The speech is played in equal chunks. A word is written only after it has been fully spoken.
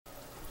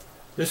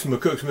This is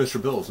McCook's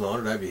Mr. Bills, and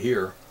honored to have you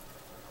here.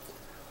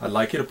 I'd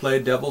like you to play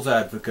devil's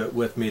advocate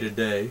with me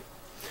today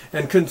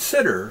and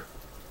consider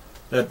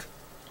that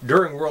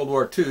during World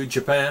War II,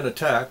 Japan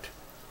attacked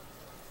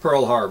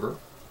Pearl Harbor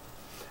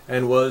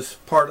and was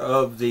part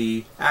of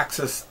the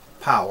Axis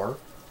power.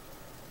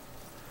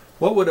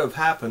 What would have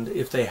happened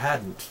if they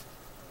hadn't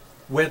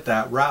went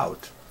that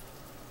route?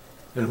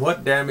 And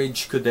what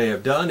damage could they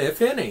have done,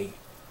 if any?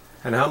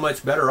 And how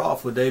much better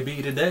off would they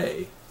be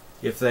today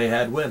if they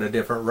had went a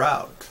different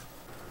route?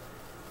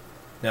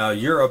 Now,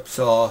 Europe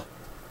saw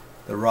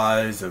the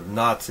rise of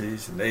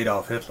Nazis and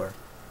Adolf Hitler. Of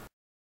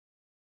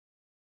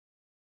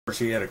course,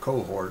 he had a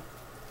cohort,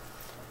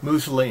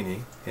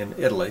 Mussolini in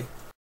Italy.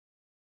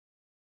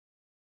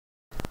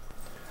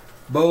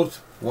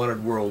 Both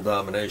wanted world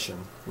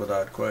domination,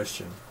 without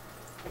question.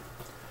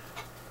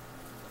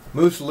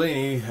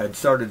 Mussolini had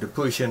started to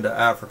push into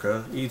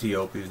Africa.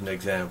 Ethiopia is an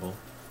example.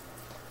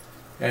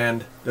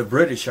 And the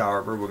British,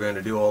 however, were going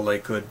to do all they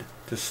could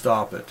to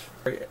stop it.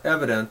 Very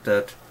evident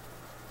that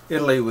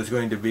Italy was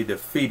going to be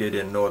defeated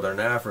in northern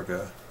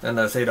Africa, and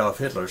thus Adolf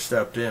Hitler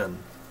stepped in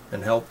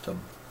and helped them.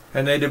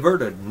 And they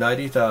diverted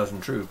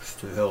 90,000 troops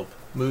to help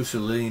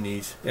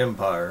Mussolini's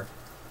empire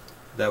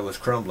that was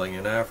crumbling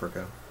in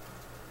Africa.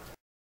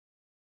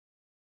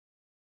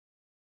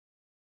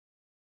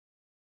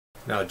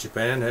 Now,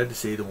 Japan had to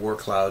see the war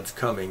clouds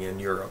coming in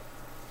Europe.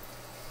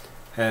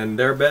 And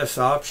their best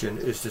option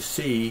is to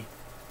see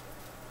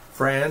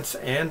France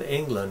and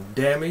England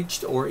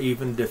damaged or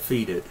even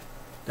defeated.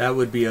 That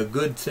would be a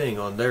good thing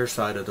on their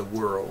side of the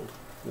world.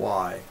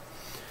 Why?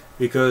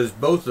 Because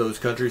both those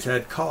countries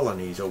had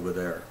colonies over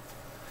there.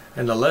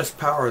 And the less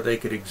power they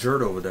could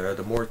exert over there,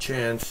 the more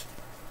chance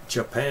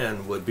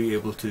Japan would be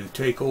able to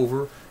take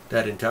over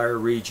that entire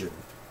region.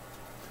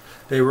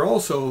 They were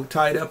also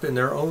tied up in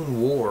their own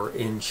war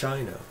in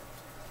China.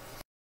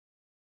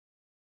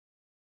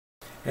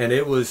 And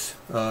it was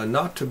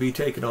not to be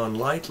taken on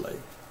lightly.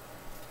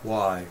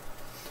 Why?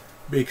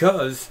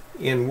 Because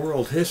in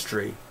world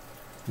history,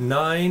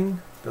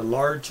 9, the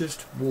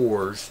largest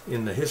wars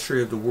in the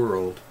history of the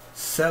world,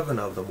 7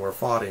 of them were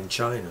fought in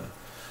China.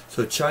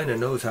 So China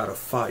knows how to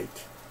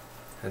fight,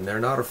 and they're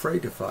not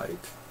afraid to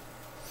fight.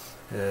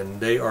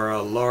 And they are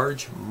a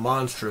large,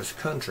 monstrous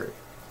country.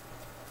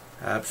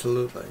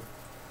 Absolutely.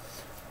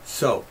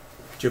 So,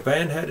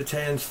 Japan had its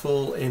hands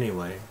full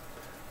anyway,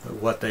 but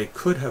what they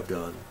could have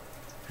done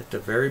at the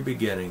very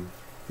beginning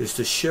is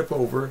to ship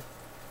over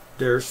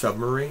their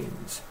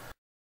submarines.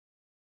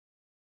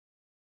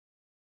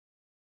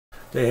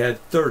 They had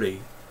 30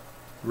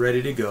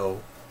 ready to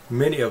go,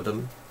 many of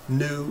them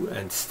new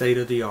and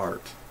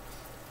state-of-the-art.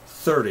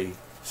 30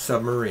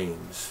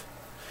 submarines.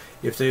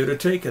 If they would have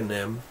taken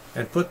them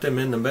and put them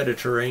in the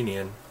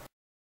Mediterranean,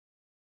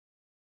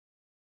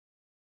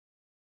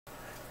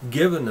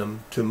 given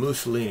them to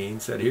Mussolini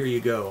and said, here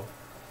you go,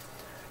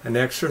 an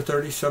extra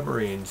 30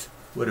 submarines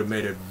would have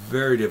made it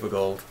very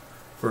difficult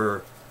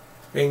for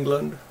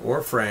England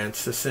or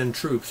France to send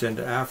troops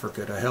into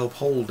Africa to help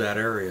hold that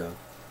area.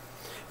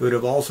 It would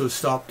have also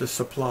stopped the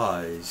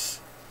supplies.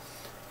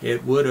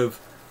 It would have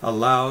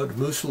allowed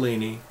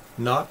Mussolini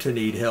not to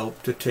need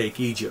help to take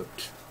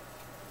Egypt.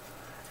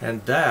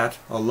 And that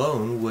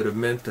alone would have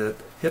meant that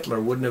Hitler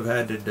wouldn't have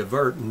had to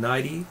divert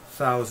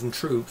 90,000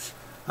 troops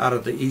out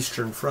of the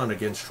Eastern Front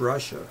against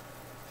Russia.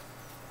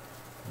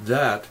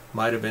 That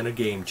might have been a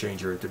game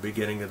changer at the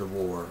beginning of the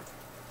war,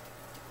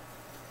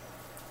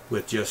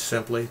 with just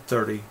simply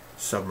 30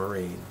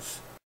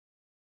 submarines.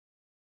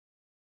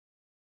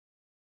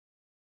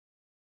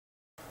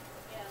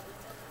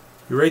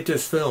 You rate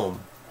this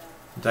film.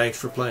 Thanks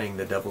for playing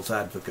the devil's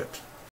advocate.